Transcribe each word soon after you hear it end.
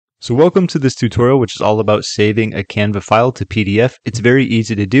So welcome to this tutorial, which is all about saving a Canva file to PDF. It's very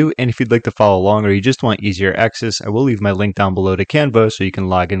easy to do, and if you'd like to follow along or you just want easier access, I will leave my link down below to Canva so you can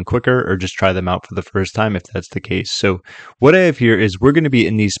log in quicker or just try them out for the first time if that's the case. So what I have here is we're going to be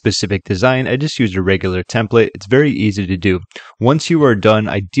in the specific design. I just used a regular template. It's very easy to do. Once you are done,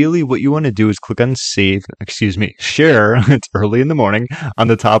 ideally what you want to do is click on share, it's early in the morning, on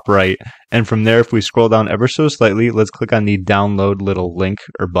the top right. And from there, if we scroll down ever so slightly, let's click on the download little link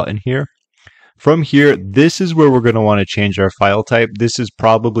or button here. From here, this is where we're going to want to change our file type. This is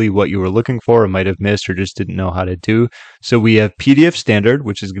probably what you were looking for or might have missed or just didn't know how to do. So we have PDF standard,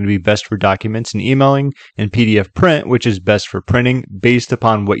 which is going to be best for documents and emailing, and PDF print, which is best for printing. Based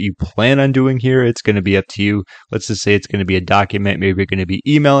upon what you plan on doing here, it's going to be up to you. Let's just say it's going to be a document. Maybe you're going to be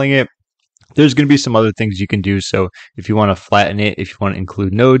emailing it. There's going to be some other things you can do. So if you want to flatten it, if you want to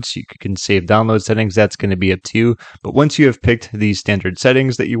include notes, you can save download settings. That's going to be up to you. But once you have picked these standard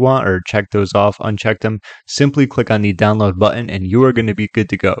settings that you want or check those off, uncheck them, simply click on the download button and you are going to be good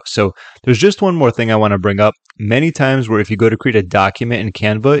to go. So there's just one more thing I want to bring up. Many times where if you go to create a document in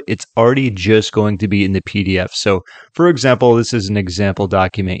Canva, it's already just going to be in the PDF. So for example, this is an example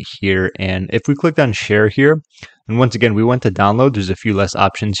document here. And if we clicked on share here, and once again, we went to download, there's a few less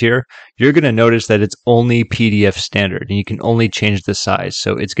options here. You're going to notice that it's only PDF standard and you can only change the size.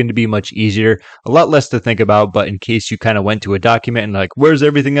 So it's going to be much easier, a lot less to think about. But in case you kind of went to a document and like, where's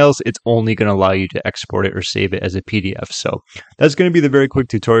everything else? It's only going to allow you to export it or save it as a PDF. So that's going to be the very quick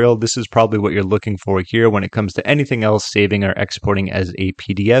tutorial. This is probably what you're looking for here when it comes to anything else saving or exporting as a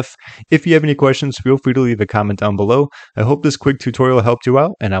PDF. If you have any questions, feel free to leave a comment down below. I hope this quick tutorial helped you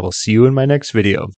out and I will see you in my next video.